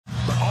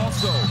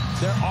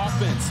Their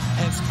offense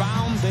has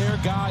found their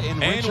guy in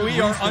Richard we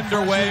are Reese,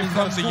 underway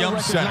from the young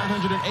center.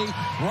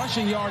 908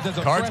 rushing yards as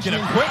a Cards get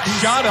a quick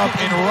shot up,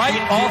 and right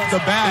off the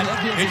bat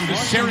is the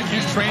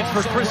Syracuse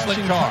transfer,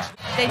 Chrislyn Carr.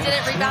 They didn't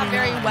rebound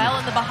very well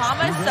in the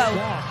Bahamas, so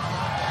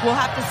we'll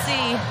have to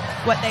see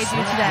what they do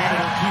today.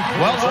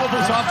 Well,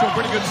 Louisville's off to a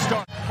pretty good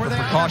start. For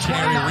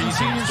precautionary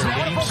reasons, their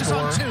leading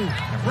scorer,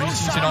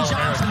 preseason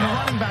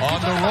All-American. On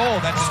the roll,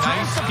 that's a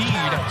nice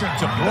feed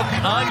to Brooke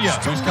Anya,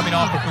 who's coming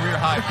off a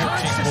career-high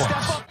 14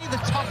 points.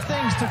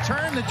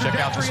 Check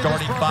out the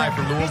starting five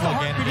for Louisville.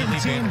 Again, Haley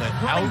Van Lith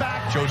out.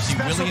 Josie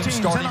Williams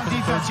starting for the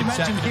third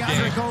consecutive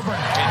game. And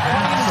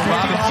Vanessa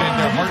Robinson,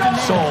 their heart and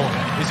soul,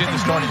 is in the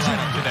starting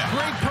lineup today.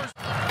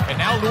 And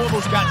now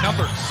Louisville's got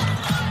numbers.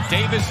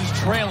 Davis is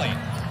trailing.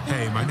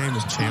 Hey, my name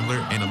is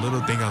Chandler, and a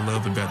little thing I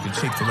love about the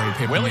Chick-fil-A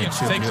peppermint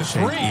chip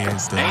milkshake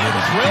is the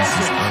little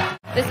pieces of...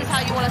 This is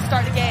how you want to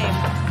start a game.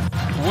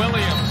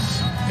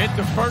 Williams hit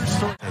the first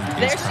three.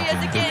 There she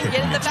is again,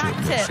 getting the back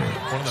tip.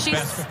 One of the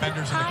best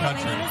defenders in the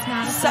country.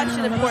 Such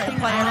an important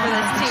player for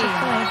this team.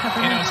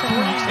 And a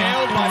three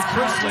nailed by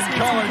Chrislyn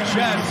Carr.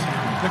 Jess,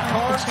 the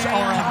Cards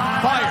are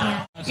on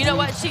fire. You know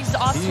what? She's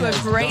off to a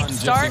great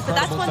start, but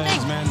that's one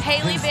thing.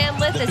 Haley Van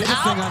Lith is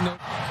out.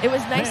 It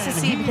was nice to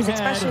see because,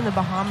 especially in the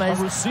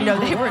Bahamas, you know,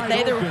 they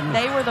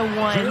were the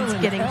ones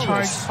getting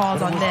charge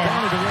calls on them.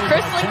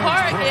 Chrislyn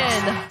Carr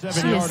again.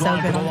 She is so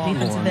good on the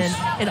defensive end,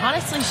 and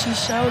honestly, she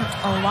showed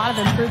a lot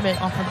of improvement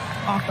off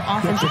the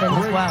offensive end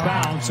as well.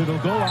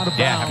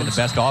 Yeah, having the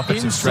best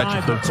offensive stretch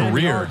of her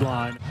career.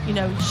 You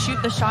know, shoot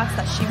the shots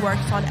that she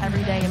works on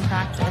every day in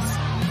practice.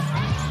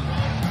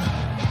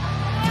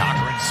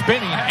 Cochran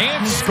spinning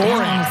and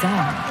scoring.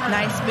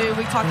 Nice move.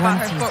 We talked about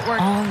her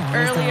footwork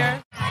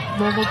earlier.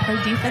 Louisville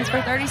played defense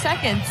for 30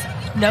 seconds.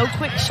 No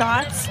quick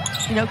shots,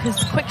 you know,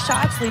 because quick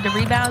shots lead to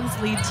rebounds,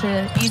 lead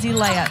to easy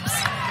layups.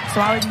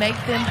 So I would make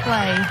them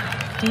play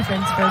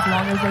defense for as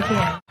long as they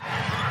can.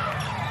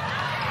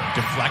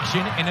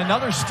 Deflection and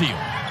another steal.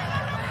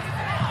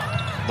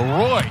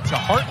 Leroy to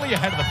Hartley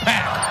ahead of the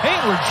pack. And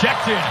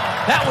rejected.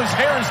 That was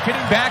Harris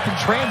getting back in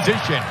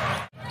transition.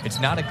 It's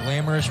not a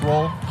glamorous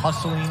role,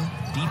 hustling,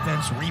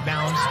 defense,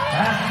 rebounds,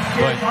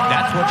 but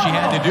that's what she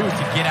had to do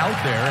to get out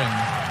there and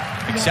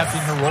accepting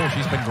her role.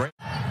 She's been great.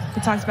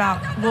 He talks about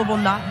Louisville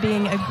not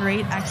being a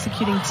great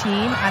executing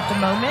team at the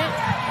moment,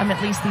 at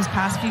least these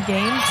past few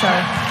games. So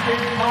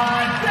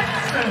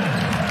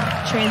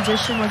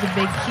transition was a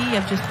big key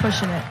of just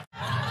pushing it.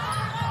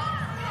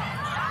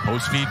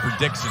 Post feed for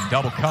Dixon,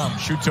 double come,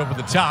 shoots over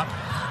the top.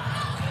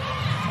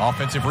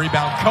 Offensive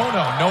rebound,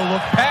 Kono, no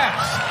look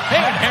pass.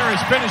 And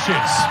Harris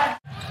finishes.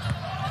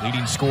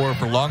 Leading scorer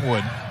for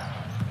Longwood.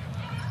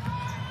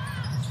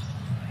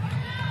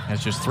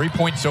 Has just 3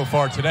 points so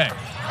far today.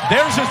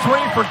 There's a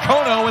three for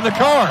Kono and the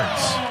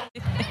Cards.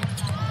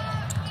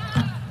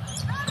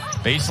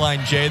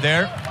 Baseline J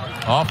there,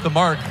 off the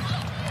mark.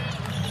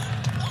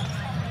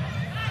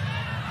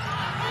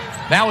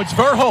 Now it's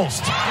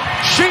Verhulst.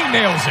 She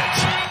nails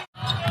it.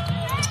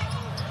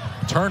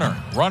 Turner,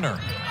 runner.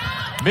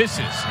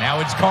 Misses. Now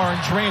it's Carr in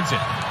transit.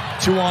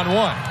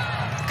 2-on-1.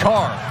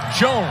 Carr,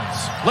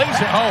 Jones, lays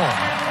it home.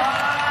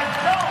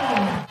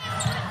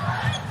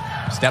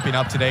 Stepping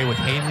up today with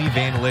Haley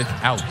Van Lith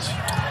out.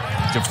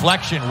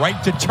 Deflection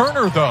right to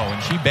Turner, though,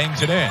 and she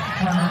bangs it in.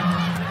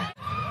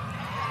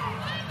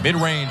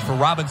 Mid-range for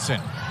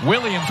Robinson.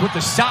 Williams with the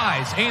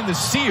size and the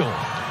seal.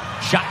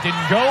 Shot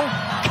didn't go.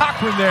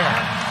 Cochran there.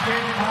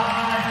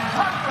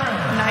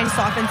 Nice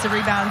offensive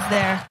rebounds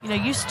there. You know,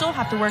 you still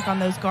have to work on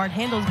those guard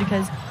handles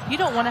because you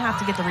don't want to have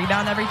to get the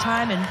rebound every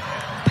time and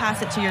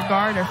pass it to your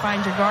guard or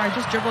find your guard.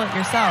 Just dribble it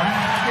yourself.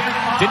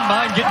 Didn't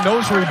mind getting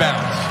those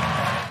rebounds.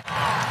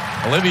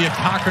 Olivia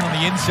Cochran on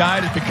the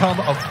inside has become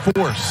a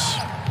force.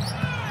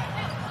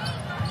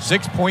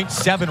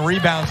 6.7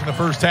 rebounds in the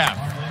first half.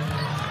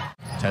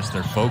 Test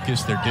their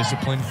focus, their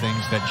discipline,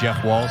 things that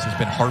Jeff Walls has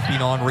been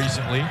harping on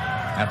recently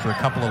after a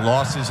couple of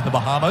losses in the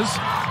Bahamas.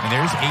 And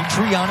there's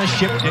Adriana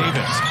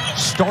Ship-Davis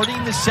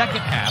starting the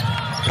second half,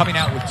 coming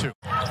out with 2.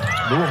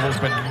 Louisville's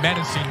been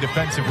menacing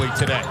defensively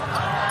today.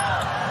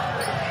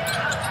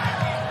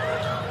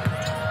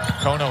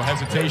 Kono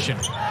hesitation,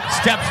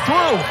 steps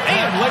through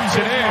and lays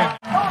it in.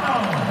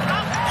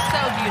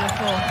 So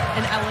beautiful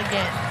and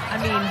elegant. I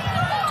mean,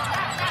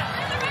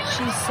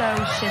 she's so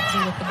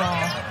shifty with the ball.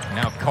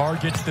 Now Carr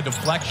gets the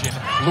deflection.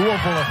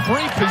 Louisville a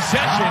free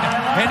possession,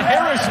 and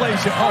Harris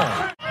lays it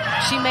home.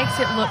 She makes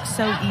it look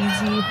so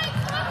easy,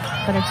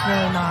 but it's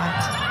really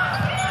not.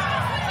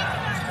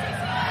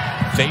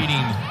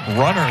 Fading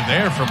runner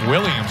there from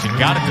Williams and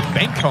got it to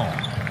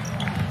Bencombe.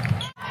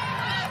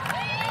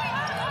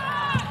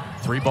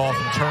 3 ball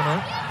from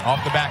Turner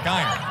off the back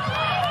iron.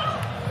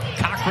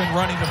 Cochran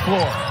running the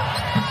floor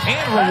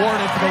and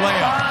rewarded for the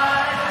layup.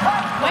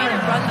 Way to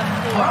run the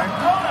floor.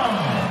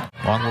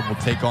 Longwood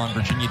will take on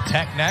Virginia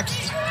Tech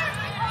next.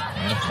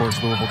 And of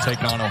course, Louisville will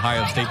take on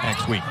Ohio State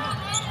next week.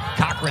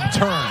 Cochran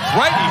turns,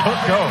 righty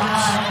hook goes.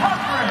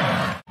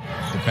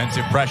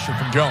 Defensive pressure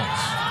from Jones.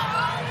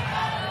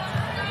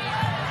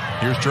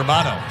 Here's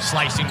Germano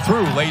slicing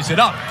through, lays it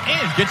up,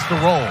 and gets the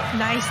roll.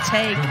 Nice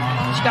take.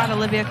 She got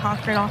Olivia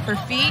Cochran off her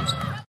feet.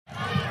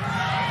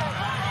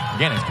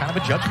 Again, it's kind of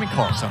a judgment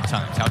call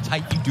sometimes, how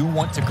tight you do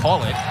want to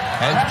call it,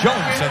 as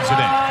Jones sends it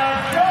in.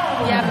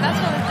 Yeah, but that's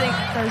one of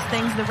those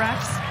things the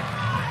refs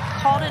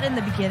called it in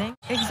the beginning.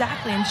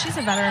 Exactly, and she's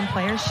a veteran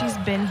player. She's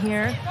been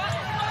here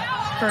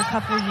for a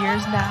couple of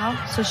years now,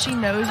 so she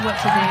knows what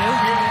to do.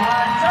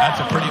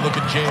 That's a pretty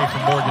looking J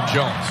from Morgan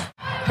Jones.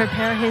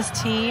 Prepare his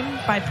team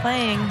by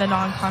playing the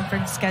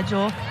non-conference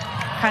schedule,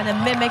 kind of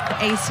mimic the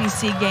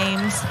ACC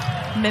games,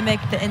 mimic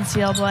the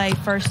NCAA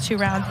first 2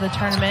 rounds of the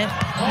tournament.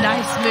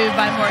 Nice move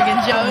by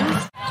Morgan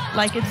Jones.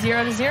 Like it's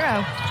 0-0.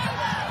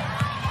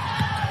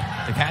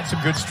 They've had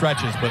some good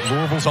stretches, but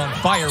Louisville's on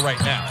fire right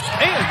now.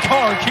 And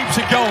Carr keeps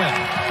it going.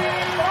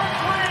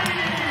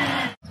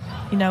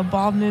 You know,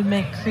 ball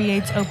movement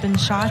creates open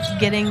shots,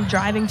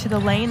 driving to the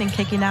lane and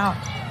kicking out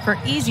for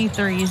easy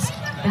threes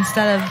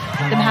instead of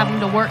them having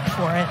to work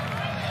for it.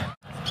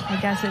 I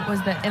guess it was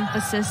the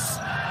emphasis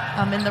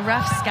in the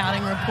ref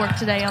scouting report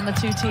today on the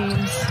two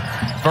teams.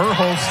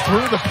 Verhulst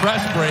through the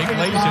press break,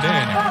 lays it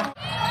in.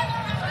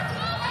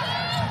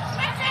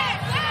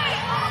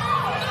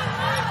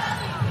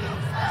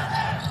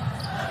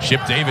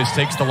 Chip Davis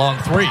takes the long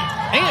 3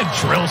 and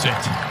drills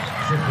it.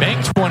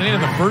 Banks one in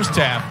the first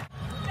half.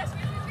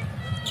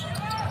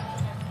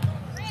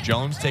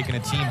 Jones taking a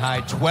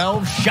team-high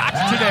 12 shots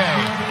today.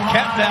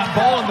 Kept that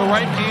ball in the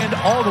right hand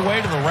all the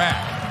way to the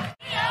rack.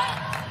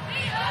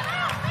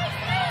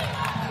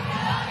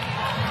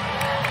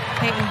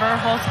 Payton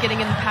Verhulst getting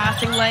in the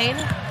passing lane.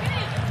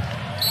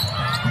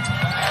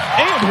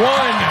 And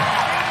one.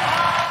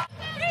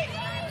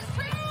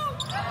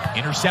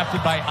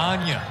 Intercepted by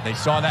Anya. They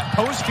saw that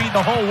post feed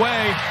the whole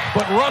way,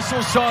 but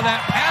Russell saw that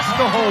pass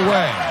the whole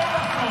way.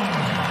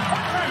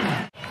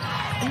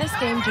 And this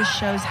game just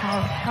shows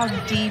how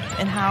deep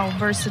and how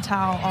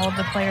versatile all of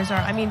the players are.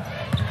 I mean,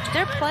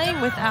 they're playing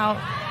without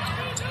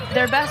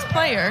their best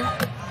player.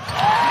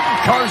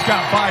 Carr's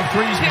got 5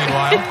 threes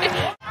meanwhile.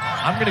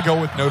 I'm going to go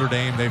with Notre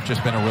Dame. They've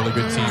just been a really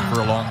good team for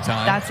a long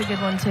time. That's a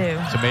good one, too.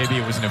 So maybe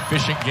it was an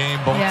efficient game.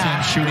 Both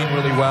teams shooting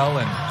really well,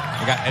 and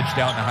they got edged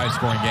out in a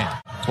high-scoring game.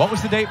 What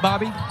was the date,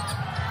 Bobby?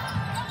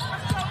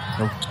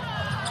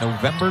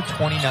 November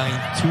 29,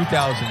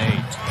 2008.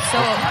 So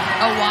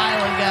a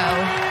while ago.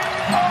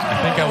 I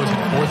think I was in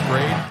 4th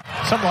grade.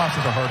 Some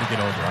losses are hard to get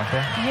over, aren't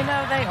they? You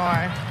know, they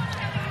are.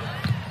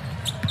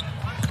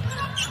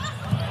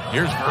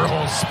 Here's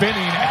Verhulst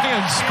spinning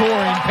and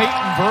scoring.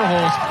 Payton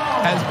Verhulst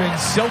has been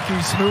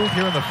silky smooth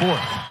here in the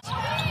 4th.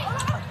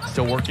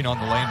 Still working on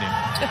the landing.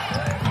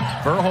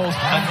 Verhulst,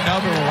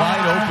 another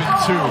wide open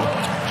 2.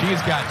 She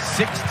has got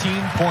 16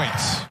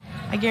 points.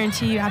 I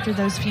guarantee you after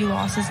those few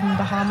losses in the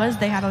Bahamas,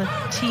 they had a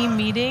team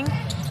meeting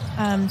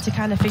to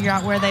kind of figure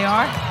out where they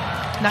are.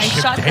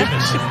 Nice shot.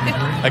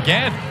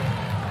 Again.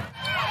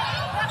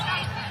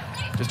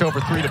 Just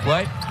over 3 to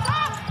play.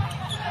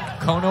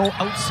 Kono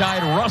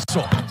outside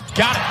Russell.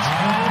 Got it.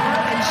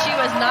 And she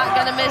was not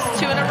going to miss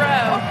 2 in a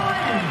row.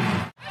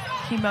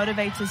 He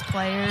motivates his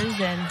players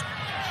and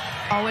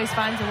always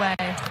finds a way.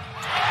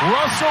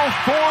 Russell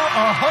for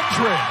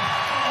 100.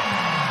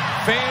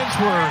 Fans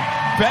were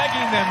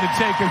begging them to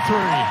take a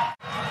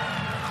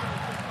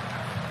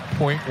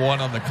 3.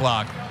 0.1 on the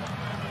clock.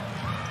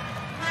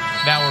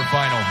 Now we're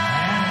final.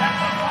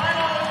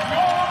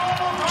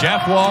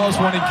 Jeff Walls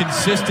wanted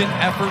consistent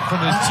effort from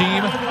his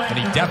team, and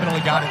he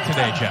definitely got it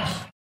today,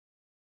 Jeff.